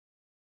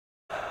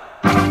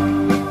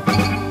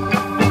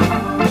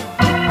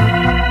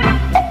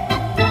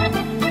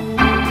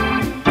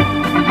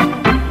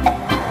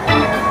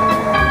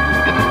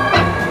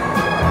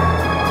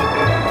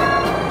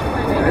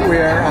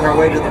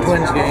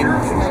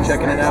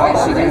checking it out.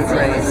 It's a new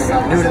train,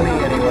 new to me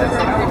anyway.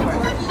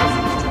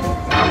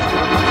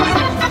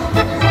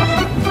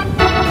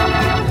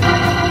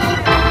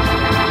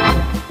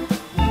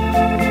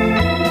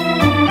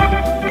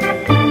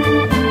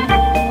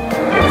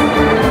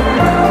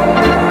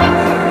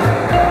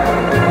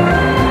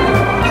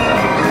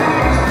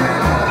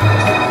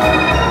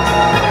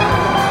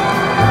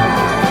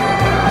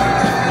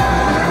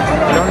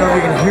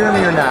 Hear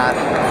me or not,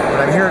 but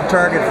I'm here at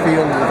Target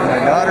Field with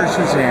my daughter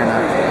Susanna.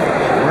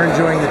 We're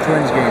enjoying the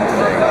Twins game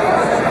today.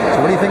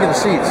 So what do you think of the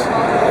seats?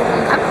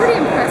 I'm pretty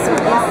impressed with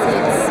these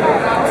seats.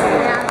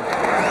 Yeah.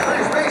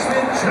 First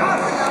baseman,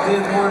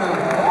 Justin Morton.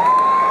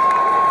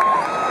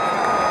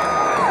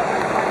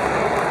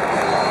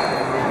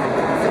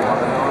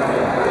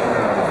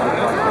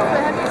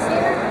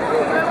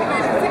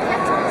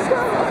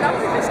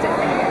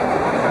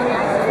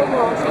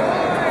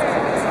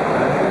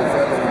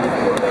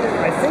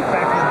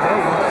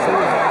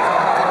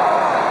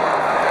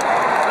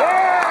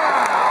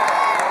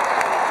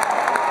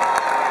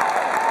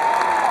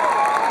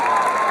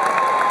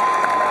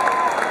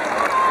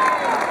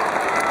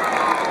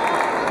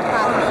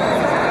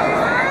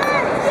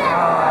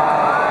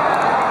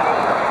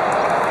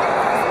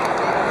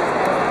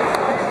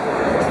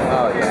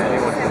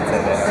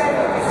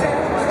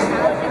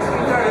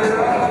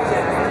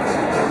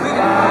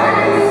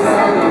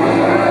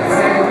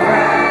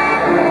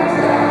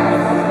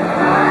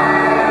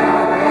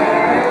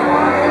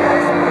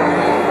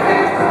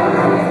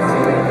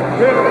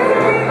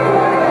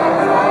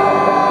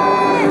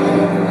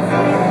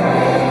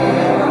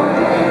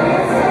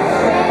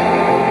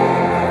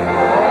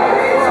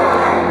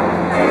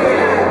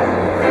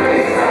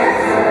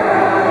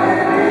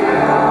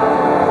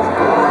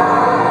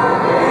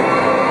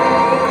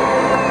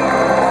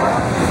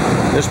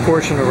 This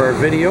portion of our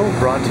video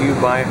brought to you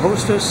by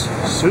hostess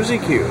Susie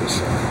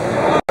Q's.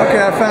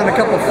 Okay, I found a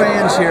couple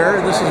fans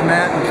here. This is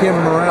Matt and Kim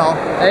Morrell.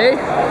 Hey.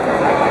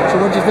 So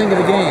what'd you think of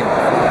the game?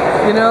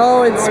 You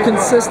know, it's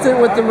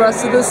consistent with the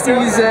rest of the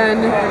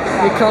season.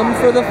 You come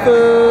for the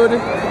food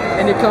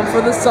and you come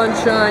for the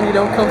sunshine. You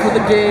don't come for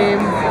the game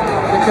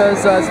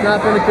because it's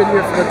not been a good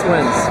year for the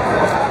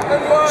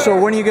Twins. So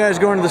when are you guys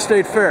going to the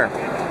state fair?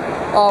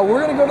 We're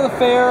going to go to the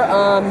fair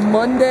on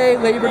Monday,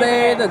 Labor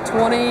Day, the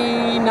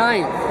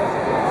 29th.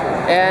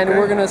 And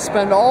we're going to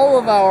spend all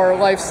of our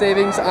life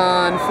savings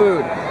on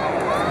food.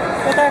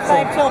 With our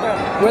 5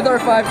 children. With our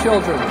 5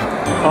 children.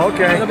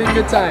 Okay. It'll be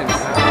good times.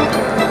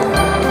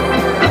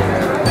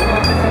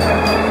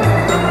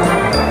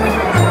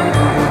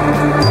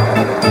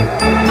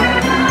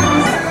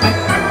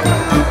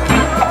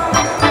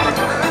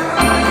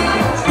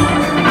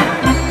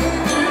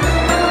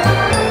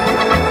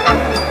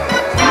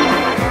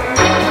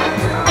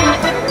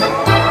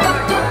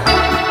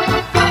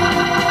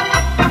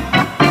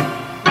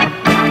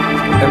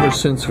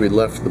 Since we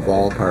left the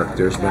ballpark,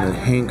 there's been a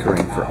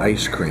hankering for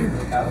ice cream.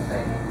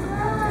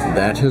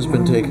 That has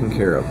been taken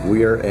care of.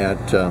 We are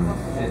at,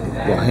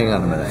 well, hang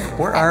on a minute.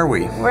 Where are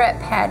we? We're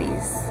at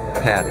Patty's.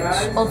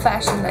 Patty's.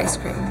 Old-fashioned ice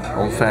cream.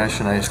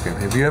 Old-fashioned ice cream.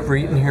 Have you ever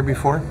eaten here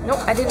before? Nope,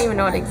 I didn't even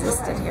know it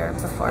existed here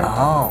before.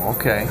 Oh,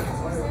 okay.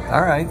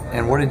 All right.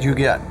 And what did you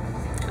get?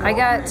 I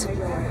got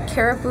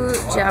Caribou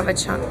Java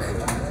Chunk.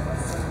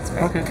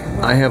 Okay.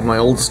 I have my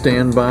old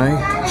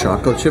standby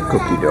chocolate chip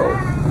cookie dough.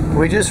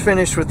 We just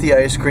finished with the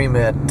ice cream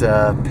at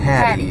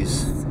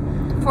Patty's.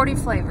 40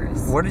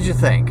 flavors. What did you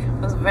think?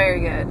 It was very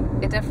good.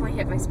 It definitely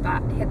hit my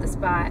spot. Hit the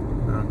spot.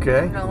 Okay.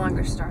 I'm no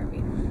longer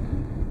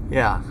starving.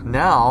 Yeah.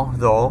 Now,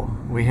 though,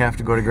 we have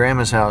to go to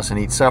Grandma's house and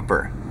eat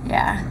supper.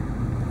 Yeah.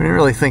 We didn't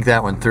really think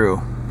that one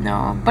through.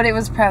 No, but it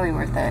was probably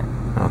worth it.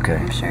 Okay.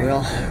 I'm sure.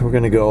 Well, we're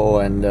going to go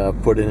and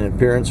put in an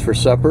appearance for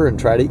supper and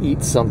try to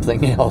eat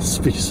something else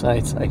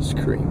besides ice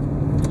cream.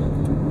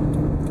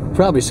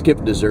 Probably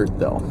skip dessert,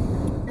 though.